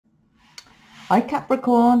Hi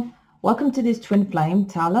Capricorn, welcome to this Twin Flame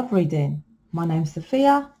Tower Love reading. My name's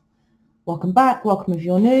Sophia. Welcome back, welcome if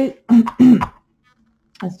you're new.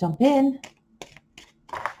 Let's jump in.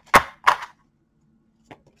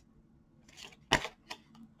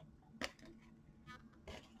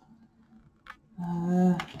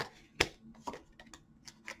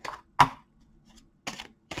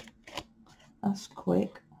 That's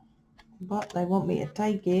quick, but they want me to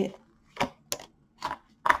take it.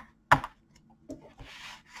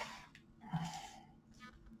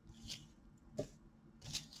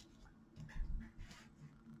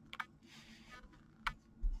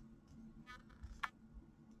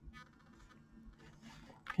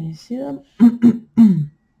 Can you see them?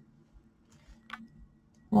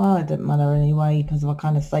 Well, it doesn't matter anyway, because if I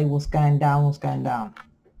kind of say what's going down, what's going down.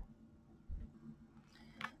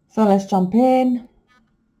 So let's jump in.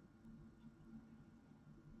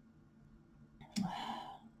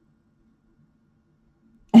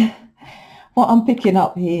 What I'm picking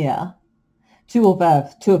up here, Two of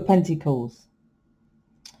Earth, Two of Pentacles.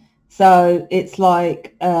 So it's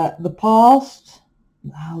like the past.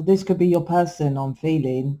 Oh, this could be your person, I'm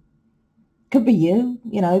feeling. Could be you,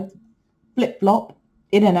 you know, flip-flop,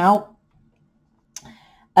 in and out.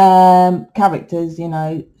 Characters, you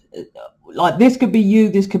know, like this could be you,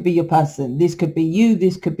 this could be your person. This could be you,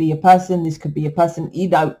 this could be your person, this could be your person. You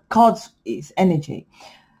know, cards, it's energy.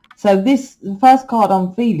 So this, the first card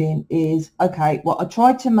I'm feeling is, okay, well, I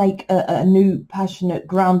tried to make a new, passionate,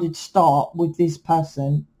 grounded start with this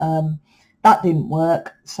person. That didn't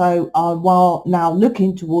work. So while now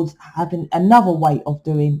looking towards having another way of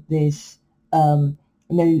doing this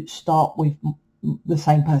new start with the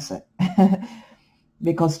same person.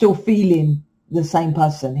 Because still feeling the same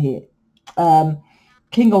person here.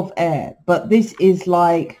 King of Air. But this is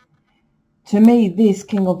like, to me, this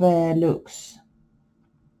King of Air looks...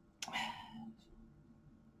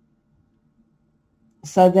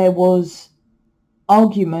 So there was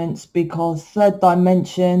arguments because third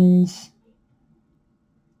dimensions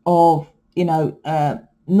of, you know,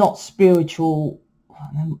 not spiritual,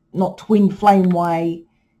 not twin flame way,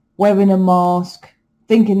 wearing a mask,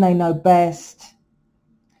 thinking they know best,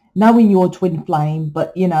 knowing you're twin flame,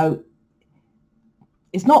 but, you know,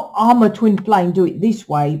 it's not I'm a twin flame, do it this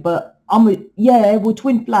way, but yeah, we're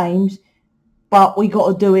twin flames, but we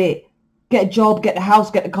got to do it. Get a job, get the house,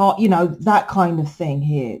 get the car, you know, that kind of thing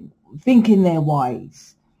here. Thinking their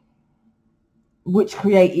ways, which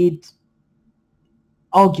created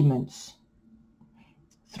arguments.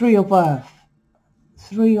 Three of Earth,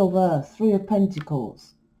 Three of Earth, Three of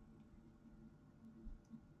Pentacles.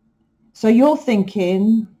 So you're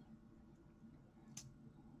thinking,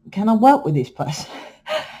 can I work with this person?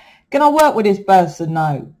 Can I work with this person?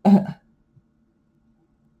 No.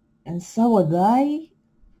 And so are they.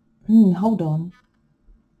 Hold on.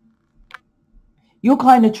 You're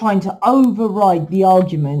kind of trying to override the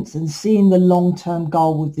arguments and seeing the long-term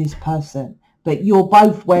goal with this person. But you're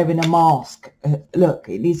both wearing a mask. Look,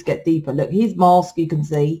 it needs to get deeper. Look, his mask, you can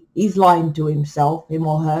see. He's lying to himself, him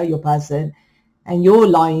or her, your person. And you're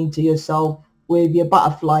lying to yourself with your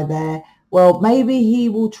butterfly there. Well, maybe he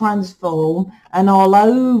will transform and I'll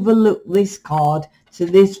overlook this card to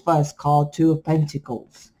this first card, Two of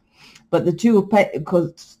Pentacles. But the Two of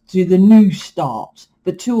Pentacles to the new start.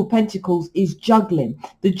 But Two of Pentacles is juggling.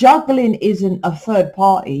 The juggling isn't a third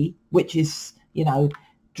party, which is, you know,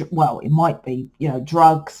 well, it might be, you know,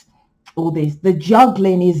 drugs, all this. The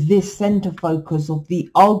juggling is this center focus of the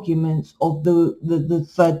arguments of the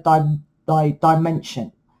third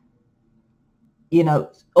dimension, you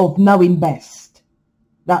know, of knowing best.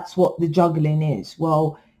 That's what the juggling is.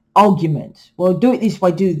 Well, argument. Well, do it this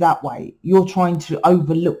way, do it that way. You're trying to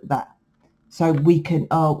overlook that. So we can,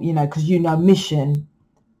 you know, because, you know, mission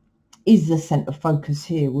is the center focus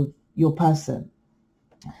here with your person.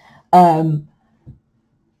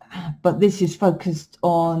 But this is focused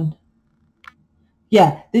on,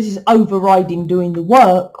 yeah, this is overriding doing the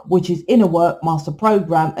work, which is inner work, master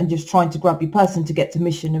program, and just trying to grab your person to get to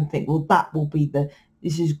mission and think, well, that will be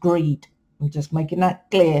this is greed. I'm just making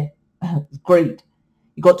that clear. It's greed.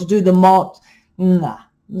 You got to do the mark. Nah.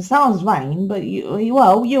 It sounds vain, but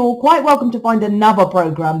you're quite welcome to find another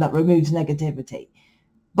program that removes negativity.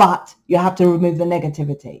 But you have to remove the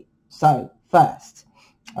negativity. So first,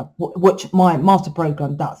 which my master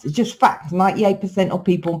program does. It's just fact. 98% of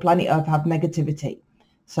people on planet Earth have negativity.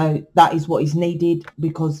 So that is what is needed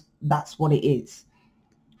because that's what it is.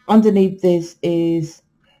 Underneath this is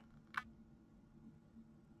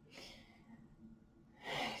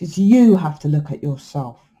you have to look at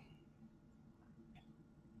yourself.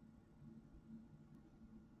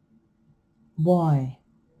 Why?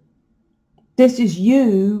 this is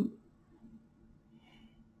you.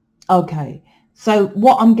 Okay, so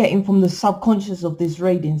what I'm getting from the subconscious of this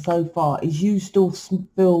reading so far is you still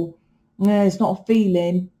feel, it's not a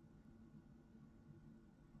feeling,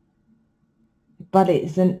 but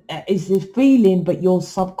it's a feeling, but your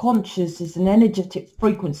subconscious is an energetic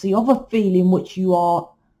frequency of a feeling which you are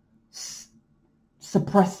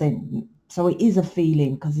suppressing. So it is a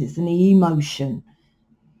feeling because it's an emotion.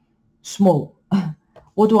 Small.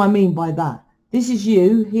 What do I mean by that? This is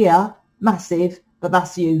you here, massive, but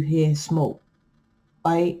that's you here, small.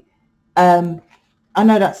 Right? I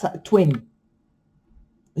know that's a twin.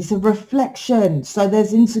 It's a reflection. So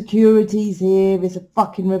there's insecurities here. It's a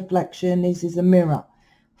fucking reflection. This is a mirror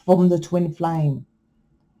from the twin flame.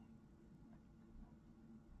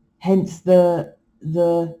 Hence the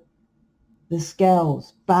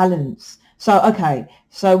scales, balance. So, okay.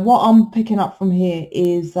 So what I'm picking up from here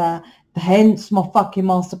is hence my fucking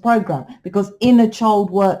master program, because inner child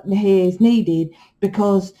work here is needed,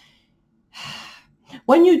 because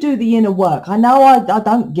when you do the inner work, I know I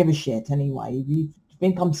don't give a shit anyway. If you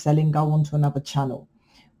think I'm selling, go on to another channel.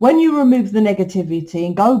 When you remove the negativity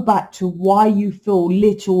and go back to why you feel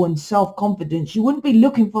little and self-confidence, you wouldn't be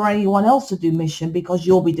looking for anyone else to do mission, because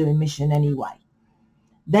you'll be doing mission anyway.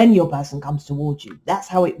 Then your person comes towards you. That's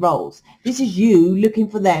how it rolls. This is you looking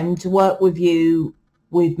for them to work with you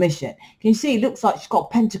with mission. Can you see? It looks like she's got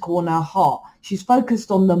a pentacle on her heart. She's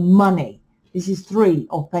focused on the money. This is 3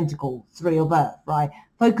 of pentacles, 3 of earth, right?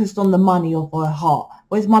 Focused on the money of her heart.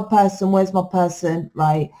 Where's my person? Where's my person,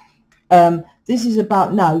 right? This is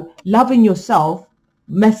about, no, loving yourself,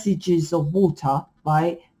 messages of water,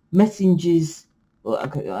 right? Messengers,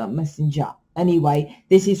 messenger. Anyway,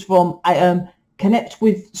 this is from connect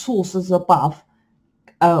with sources above,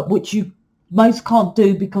 which you most can't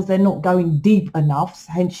do because they're not going deep enough.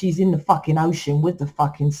 Hence, she's in the fucking ocean with the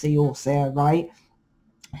fucking sea horse there, right?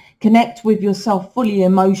 Connect with yourself fully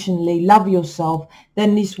emotionally, love yourself,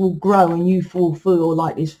 then this will grow and you will feel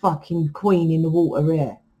like this fucking queen in the water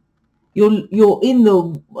here. You're in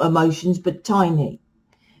the emotions, but tiny.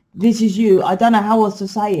 This is you. I don't know how else to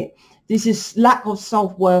say it. This is lack of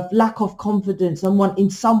self-worth, lack of confidence, and wanting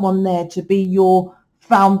someone there to be your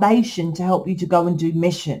foundation to help you to go and do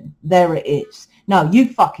mission. There it is. No, you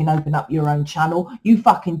fucking open up your own channel. You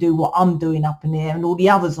fucking do what I'm doing up in here and all the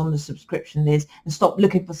others on the subscription list, and stop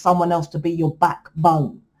looking for someone else to be your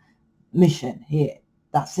backbone. Mission here.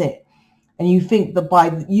 That's it. And you think that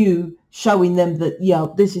by you showing them that, you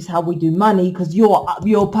know, this is how we do money, because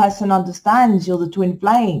your person understands you're the twin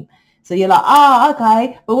flame. So you're like,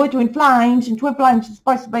 okay, but we're twin flames, and twin flames are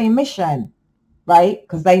supposed to be in mission, right?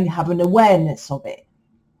 Because they have an awareness of it.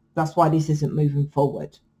 That's why this isn't moving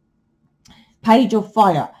forward. Page of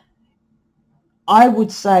Fire. I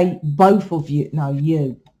would say both of you, no,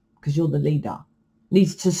 you, because you're the leader,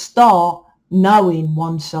 needs to start knowing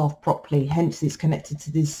oneself properly. Hence, it's connected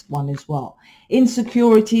to this one as well.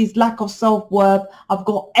 Insecurities, lack of self-worth. I've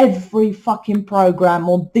got every fucking program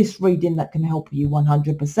on this reading that can help you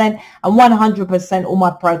 100%. And 100% all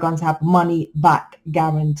my programs have money back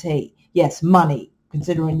guarantee. Yes, money,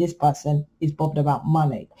 considering this person is bothered about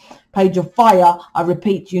money. Page of Fire. I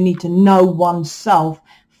repeat, you need to know oneself.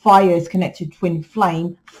 Fire is connected to twin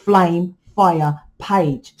flame, flame, fire,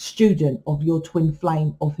 page, student of your twin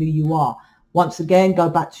flame of who you are. Once again, go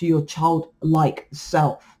back to your childlike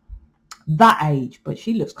self. That age, but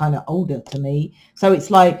she looks kind of older to me. So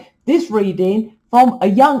it's like this reading, from a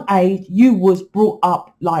young age, you was brought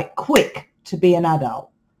up like quick to be an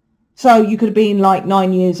adult. So you could have been like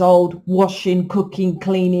 9 years old, washing, cooking,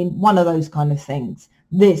 cleaning, one of those kind of things.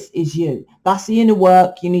 This is you. That's the inner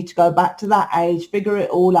work. You need to go back to that age, figure it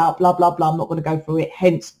all out, blah, blah, blah. I'm not going to go through it.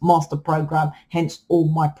 Hence, master program. Hence, all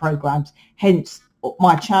my programs. Hence,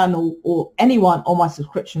 my channel, or anyone on my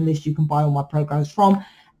subscription list you can buy all my programs from,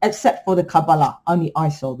 except for the Kabbalah. Only I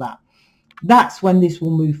saw that. That's when this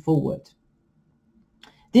will move forward.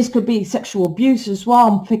 This could be sexual abuse as well.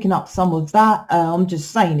 I'm picking up some of that. I'm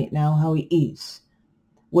just saying it now how it is,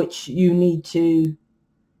 which you need to,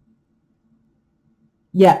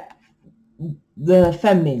 yeah, the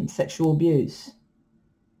feminine sexual abuse.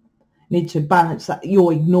 Need to balance that.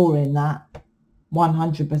 You're ignoring that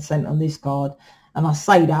 100% on this card. And I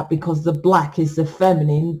say that because the black is the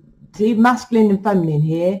feminine. See, masculine and feminine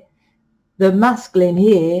here. The masculine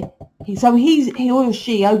here, he or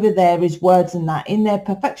she over there is words and that in their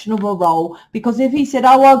perfection of a role. Because if he said,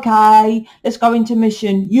 oh, okay, let's go into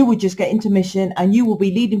mission, you would just get into mission and you will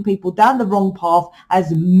be leading people down the wrong path,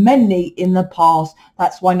 as many in the past.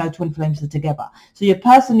 That's why no twin flames are together. So your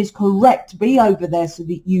person is correct to be over there so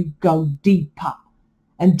that you go deeper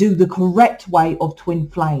and do the correct way of twin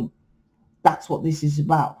flame. That's what this is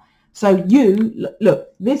about. So you, look,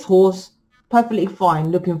 this horse, perfectly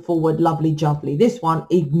fine, looking forward, lovely jubbly. This one,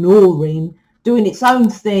 ignoring, doing its own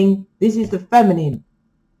thing. This is the feminine.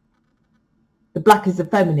 The black is the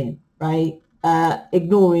feminine, right?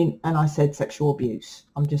 Ignoring, and I said sexual abuse.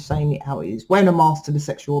 I'm just saying it how it is. Wearing a mask to the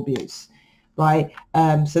sexual abuse, right?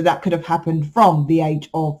 So that could have happened from the age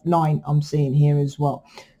of 9, I'm seeing here as well.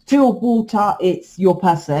 2 of water, it's your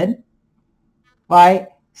person, right?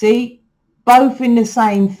 See, both in the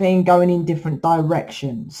same thing, going in different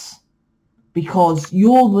directions. Because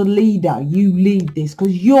you're the leader, you lead this,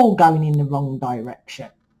 because you're going in the wrong direction.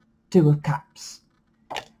 2 of cups.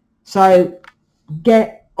 So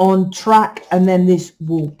get on track, and then this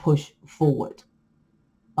will push forward,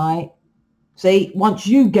 right? See, once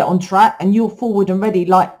you get on track and you're forward and ready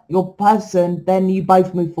like your person, then you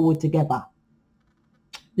both move forward together.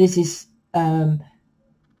 This is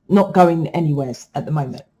not going anywhere at the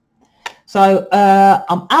moment. So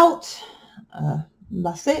I'm out.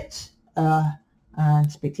 That's it.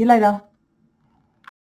 And speak to you later.